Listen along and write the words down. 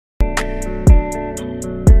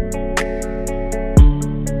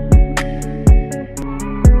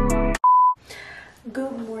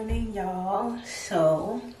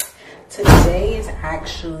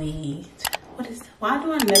actually, why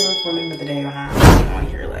do I never remember the day when I'm on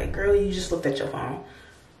here? Like, girl, you just looked at your phone.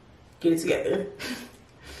 Get it together.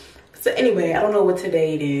 So anyway, I don't know what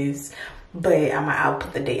today it is, but I'll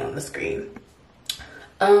put the date on the screen.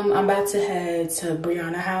 I'm about to head to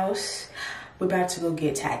Brianna's house. We're about to go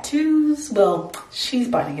get tattoos. Well, she's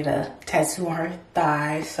about to get a tattoo on her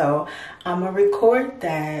thigh, so I'm gonna record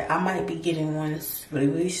that. I might be getting one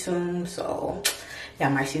really soon, so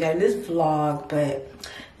y'all might see that in this vlog. But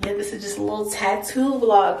yeah, this is just a little tattoo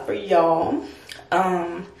vlog for y'all.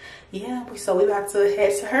 Yeah, so we about to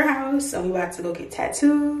head to her house and we about to go get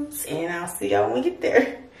tattoos, and I'll see y'all when we get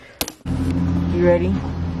there. You ready?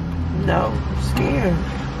 No, I'm scared.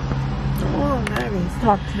 Oh, I'm nervous.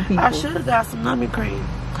 Talk to the people. I should have got some numbing cream.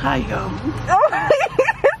 Hi, yo.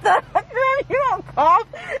 You don't cough.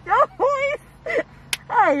 Your voice.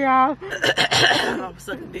 Hi, y'all. I was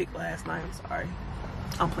sucking dick last night. I'm sorry.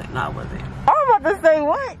 I'm playing. No, I wasn't. I'm about to say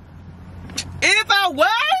what? If I was?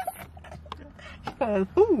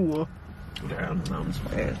 Who? Girl, I'm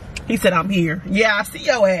fast. He said I'm here. Yeah, I see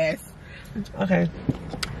your ass. Okay.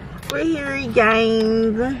 We're here,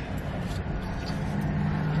 guys.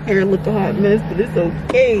 Hair look a hot mess, but it's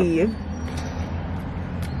okay.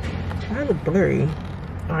 I look blurry.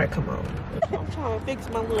 All right, come on. I'm trying to fix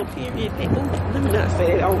my little period thing. Ooh, let me not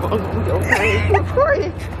say it. I'm okay.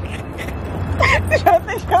 Recording. Y'all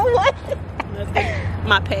think I'm what?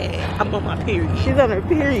 My pad. I'm on my period. She's on her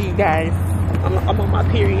period, guys. I'm on my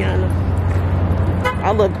period.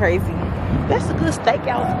 I look crazy. That's a good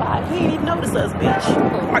stakeout spot. He didn't even notice us, bitch.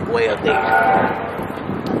 Park way up there.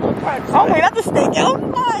 Oh wait, not the stakeout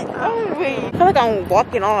spot. Oh wait. I feel like I'm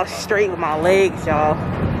walking all straight with my legs, y'all.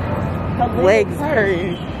 My legs hurt.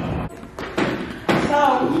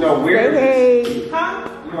 You know where? Hey. Huh?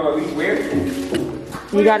 You know at least where?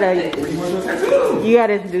 You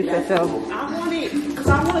gotta introduce yourself. I want it, because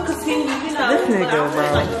I want to continue, you know. This nigga, bro.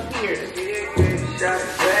 Like up here. I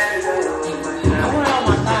want it on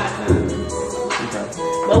my thigh, too.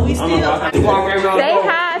 But we still. Say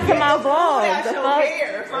hi to my vlog. The fuck?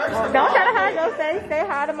 Hair, Don't try to hide your face. Say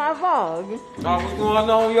hi to my vlog. What's going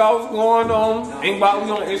on, y'all? What's going on?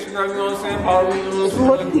 Anybody on Instagram, you know what I'm saying? Follow me, you know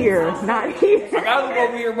what I'm saying? Look here, not here. I gotta look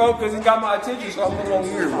over here, bro, because it got my attention, so I'm looking over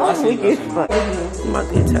here, bro. I see Weak as you. fuck. I'm about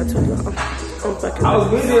to get tattooed, y'all. I'm fucking. I was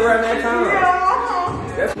busy around that time.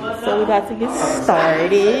 So we about to get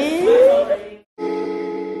started.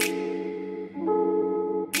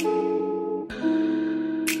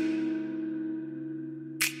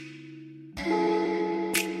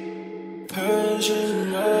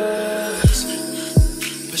 Persian eyes,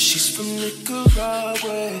 but she's from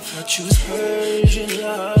Nicaragua. Thought you was Persian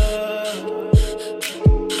love.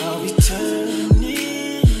 Are we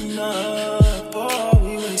turning up? Or are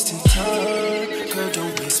we wasting time? Girl,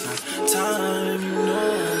 don't waste my time. You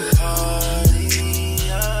know I'm party.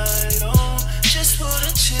 I don't just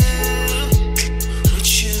wanna chill with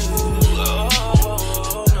you. Oh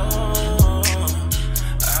no,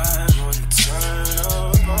 I wanna turn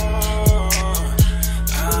up on.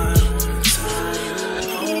 I wanna turn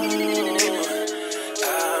on. I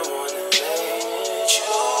wanna let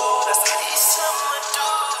you. That's the least I'ma do.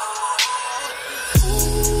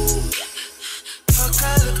 Ooh, fuck, I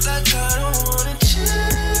look like I don't wanna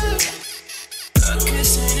chill. I'm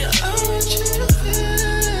kissing you, I want you to feel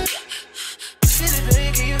it. Feel it, baby,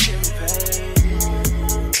 can you feel me, baby?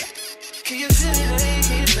 Can you feel me, baby,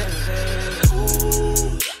 can you feel me, baby?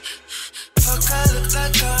 Ooh, fuck, I look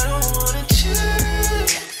like I don't wanna chill.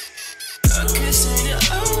 I'm kissing you, I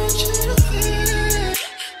want you to feel it.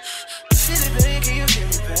 Feel it, baby, can you feel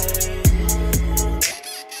me, baby?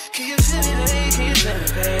 Can you feel me, baby, can you feel me,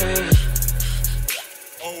 baby?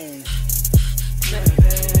 Oh, feel me,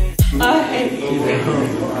 baby. I hate you.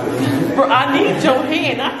 Bro, I need your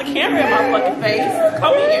hand, not the camera in my fucking face.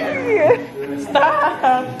 Come here.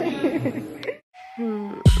 Stop. Can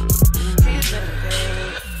you feel me, baby?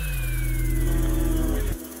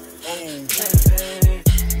 Oh,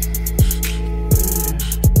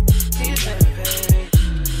 feel me, baby. Can you feel me, baby?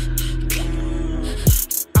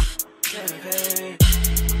 Feel me, baby.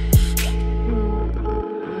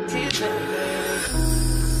 Can you feel me, baby?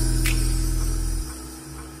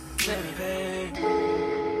 Feel me, baby.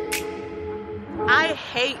 I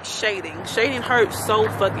hate shading. Shading hurts so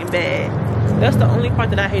fucking bad. That's the only part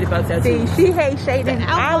that I hate about tattoos. See, she hates shading. The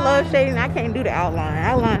I outline. love shading. I can't do the outline.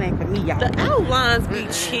 Outline ain't for me, y'all. The outlines be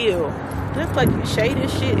chill. That fucking shaded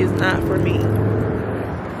shit is not for me.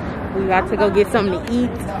 We got to go get something to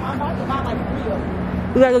eat.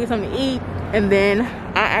 We gotta go get something to eat, and then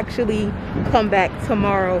I actually come back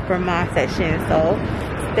tomorrow for my session. So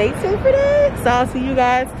stay tuned for that. So I'll see you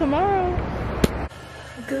guys tomorrow.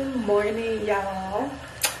 Good morning, y'all.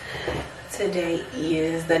 Today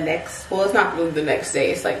is the next, well, it's not really the next day,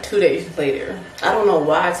 it's like 2 days later. I don't know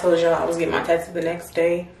why I told y'all I was getting my tattoo the next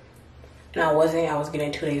day and I wasn't. I was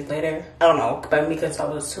getting 2 days later. I don't know, but because I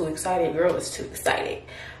was too excited. Girl was too excited.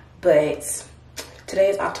 But today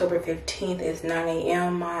is October 15th. It's 9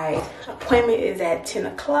 a.m. My appointment is at 10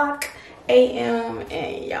 o'clock a.m.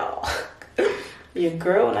 and y'all, your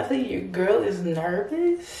girl, when I tell you your girl is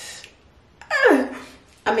nervous,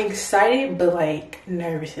 I'm excited, but like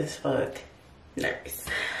nervous as fuck. Nervous.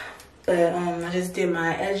 But I just did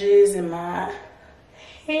my edges and my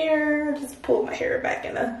hair. Just pulled my hair back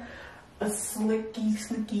in a slicky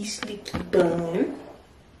bun.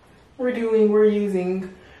 We're giving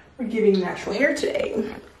natural hair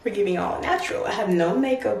today. We're giving all natural. I have no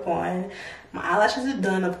makeup on. My eyelashes are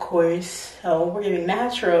done, of course. So we're giving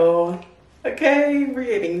natural. Okay, we're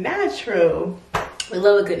giving natural. We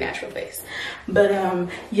love a good natural face. But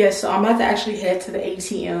yeah, so I'm about to actually head to the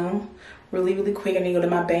ATM really quick. I need to go to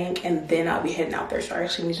my bank and then I'll be heading out there. So I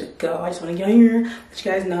actually need to go. I just want to get on here, let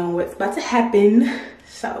you guys know what's about to happen.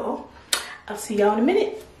 So I'll see y'all in a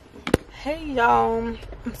minute. Hey y'all,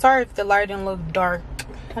 I'm sorry if the lighting looks dark.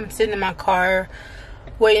 I'm sitting in my car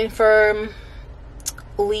waiting for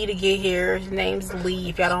Lee to get here. His name's Lee,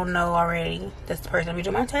 if y'all don't know already. That's the person who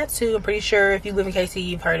doing my tattoo. I'm pretty sure if you live in KC,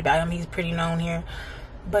 you've heard about him. He's pretty known here,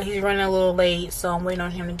 but he's running a little late, so I'm waiting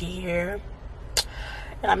on him to get here.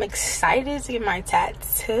 And I'm excited to get my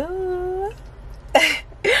tattoo.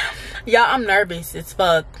 Y'all, I'm nervous as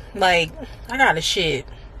fuck. Like, I gotta shit.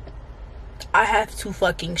 I have to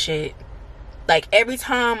fucking shit. Like, every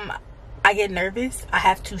time I get nervous, I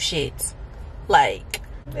have to shit. Like,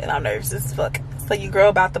 and I'm nervous as fuck. So your girl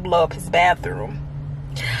about to blow up his bathroom.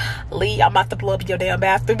 Lee, I'm about to blow up your damn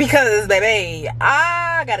bathroom because, baby,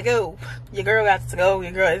 I gotta go. Your girl got to go.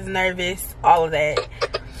 Your girl is nervous. All of that.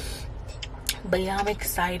 But yeah, I'm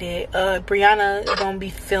excited. Brianna is gonna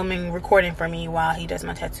be recording for me while he does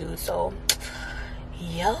my tattoo. So,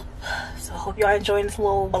 yep. So I hope y'all enjoying this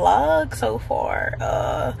little vlog so far.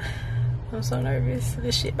 I'm so nervous.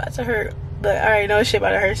 This shit about to hurt. But I already know this shit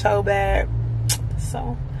about to hurt so bad.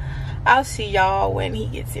 So I'll see y'all when he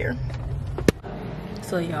gets here.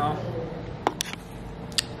 So y'all,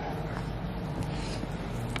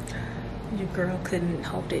 your girl couldn't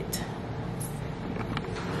hold it.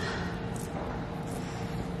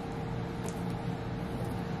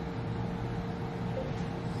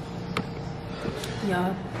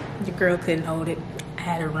 Y'all, your girl couldn't hold it. I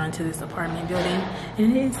had to run to this apartment building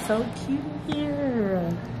and it is so cute here.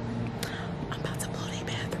 I'm about to blow their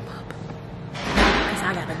bathroom up because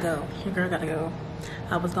I gotta go. Your girl gotta go.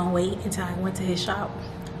 I was gonna wait until I went to his shop,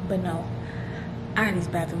 but no, I got these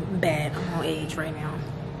bathrooms bad. I'm on edge right now.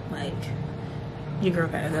 Like, your girl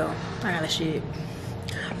gotta go. I gotta shit.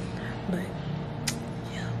 But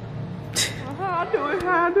yeah. How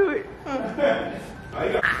I do it.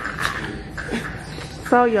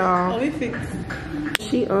 So y'all,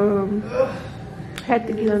 she had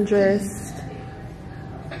to get undressed.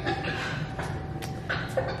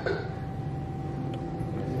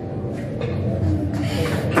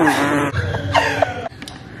 I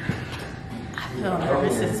feel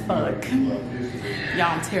nervous as fuck. Y'all,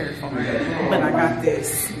 I'm terrified, but I got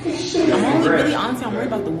this. Honestly, I'm worried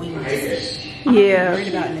about the wings. I'm not worried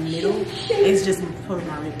about in the middle. It's just for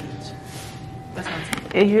my ribcage. That's what I'm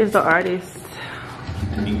saying. And here's the artist.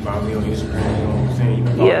 You can follow me on Instagram, you know what I'm saying? You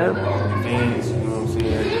can follow me on fans, you know what I'm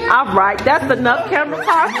saying? All right, that's enough camera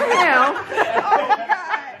time for him.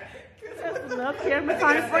 That's enough camera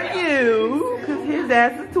time for you, because his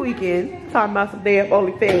ass is tweaking. Talking about some damn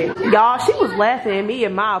OnlyFans. Y'all, she was laughing at me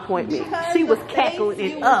at my appointment. She was cackling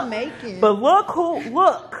it up. But look who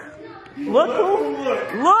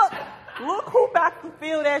about to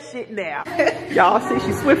feel that shit now. Y'all see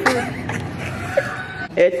she swiftly.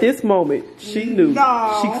 At this moment, she knew she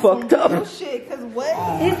fucked up. Shit, cause what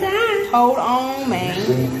is that? Hold on, man.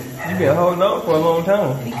 You been holding up for a long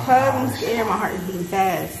time. Because I'm scared, my heart is beating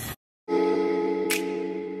fast.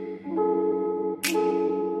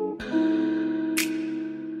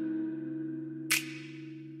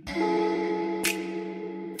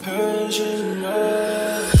 Persian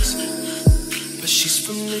eyes, but she's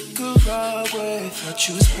from Nicaragua. Thought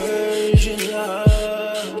you was Persian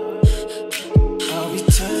love. Are we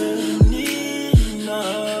turning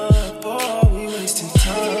up? Or are we wasting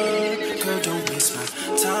time? Girl, don't waste my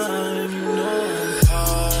time. No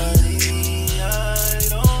party. I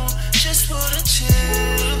don't just wanna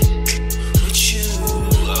chill with you.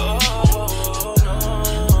 Oh no,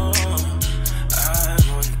 I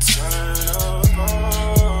wanna turn up on.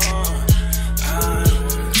 I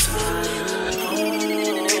wanna turn up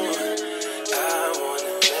on.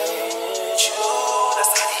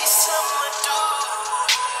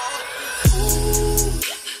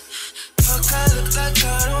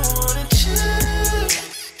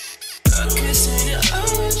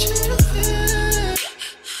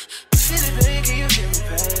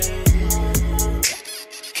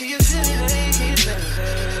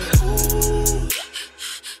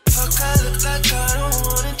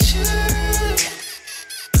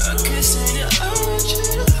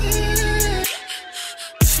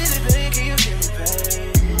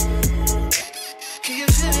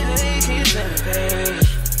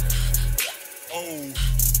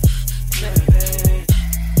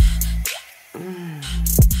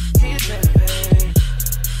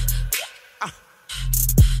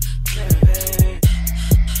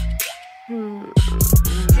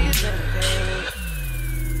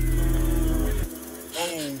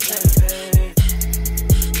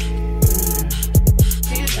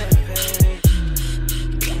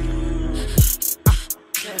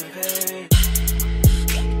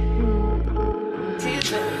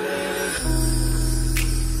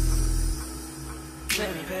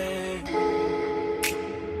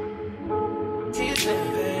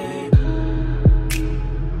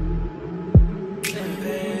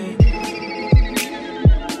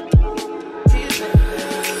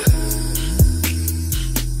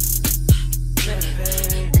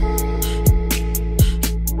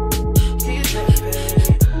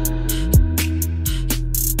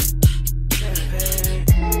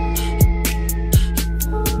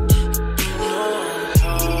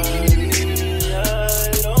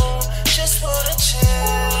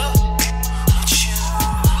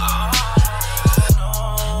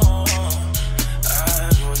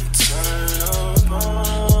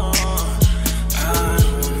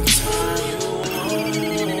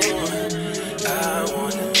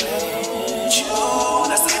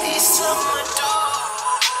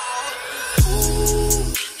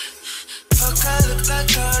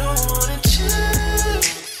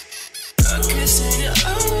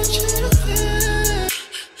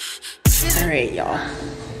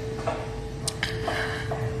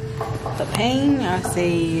 I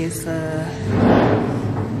say it's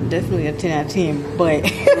definitely a 10 out of 10, but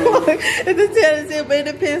it's a 10 out of 10, but it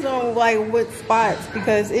depends on like what spots,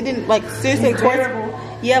 because it didn't, like, seriously,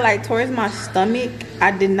 towards my stomach,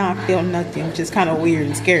 I did not feel nothing, which is kind of weird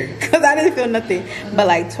and scary because I didn't feel nothing, but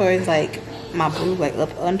like towards like my boob, like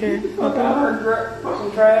up under my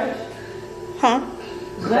boob. Huh?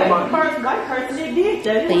 But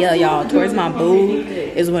yeah, y'all, towards my boob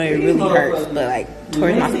is when it really hurts, but like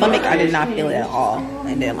towards my stomach, I did not feel it at all.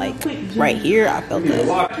 And then like right here, I felt it.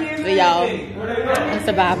 But y'all, I'm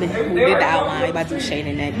surviving. We did the outline. We about to do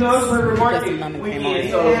shading next. Put some numbing cream on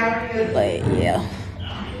it. But yeah,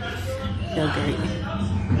 feel great.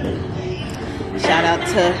 Shout out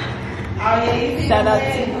to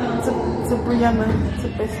Brianna, to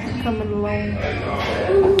basically coming along.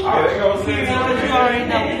 You already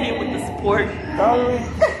know we're here with the support.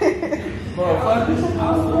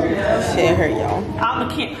 Share her, y'all. I'm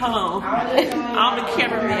the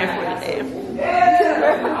cameraman for the day.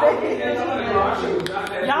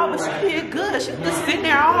 Y'all, but she did good. She just sitting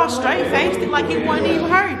there all straight faced like it wasn't even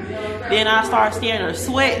hurt. Then I started seeing her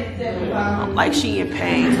sweat. I'm like, she in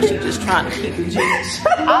pain, so she just trying to keep the juice.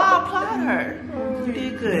 I applaud her. You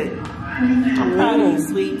did good. I'm proud of you,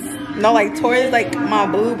 sweets. No, like towards like my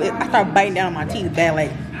boob, I started biting down on my teeth bad,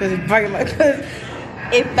 like, cause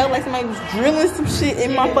it felt like somebody was drilling some shit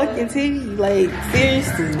in my fucking teeth. Like,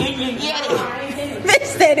 seriously. In your Yeti. Bitch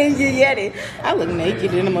said in your Yeti. I look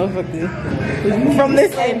naked in the motherfucker. From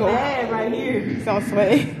this angle. Bad right here. Don't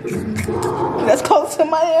sweat. That's close to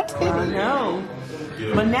my ass. I know.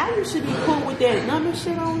 But now you should be cool with that number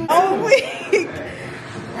shit on. Oh, wait.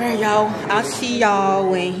 Alright, y'all. I'll see y'all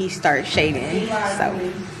when he starts shaving. So.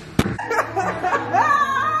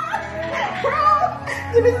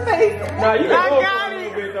 Give his face. Nah, you can I go got for a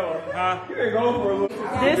little bit though. You can go for a little bit.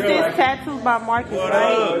 This is Tattoos by Marcus,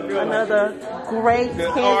 right? Another great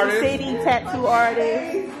Kansas City tattoo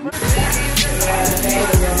artist.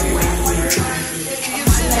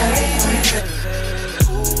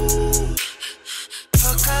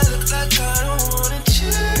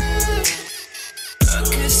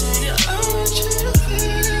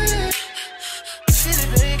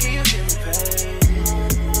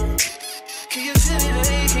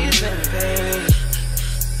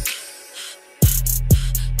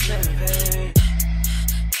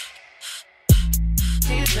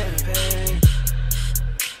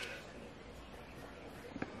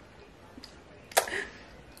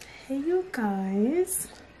 Hey you guys,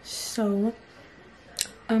 so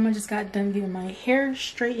I just got done getting my hair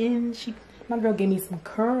straightened. My girl gave me some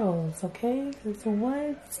curls, okay? Cause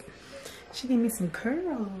what? She gave me some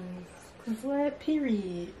curls. Cause what?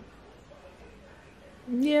 Period.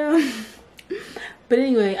 Yeah. But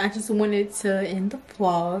anyway, I just wanted to end the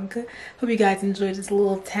vlog. Hope you guys enjoyed this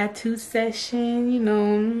little tattoo session. You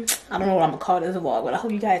know, I don't know what I'm gonna call this vlog, but I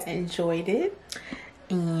hope you guys enjoyed it.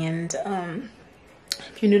 And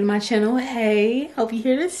if you're new to my channel, hey, hope you're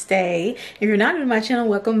here to stay. If you're not new to my channel,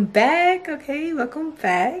 welcome back. Okay, welcome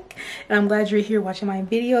back. And I'm glad you're here watching my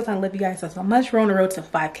videos. I love you guys so much. We're on the road to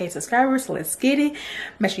 5K subscribers, so let's get it.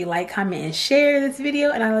 Make sure you like, comment, and share this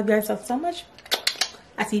video. And I love you guys so much.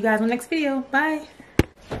 I'll see you guys in the next video. Bye.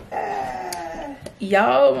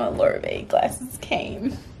 Y'all, my Lorbe glasses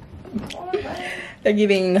came. They're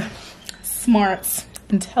giving smart,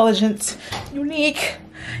 intelligent, unique,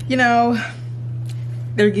 you know.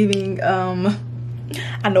 They're giving I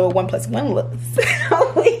know what 1 + 1 looks.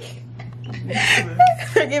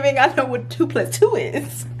 They're giving I know what 2 + 2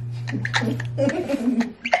 is.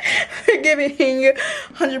 They're giving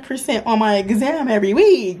 100% on my exam every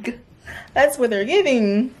week. That's what they're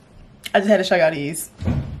giving. I just had to show y'all these.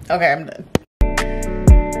 Okay, I'm done.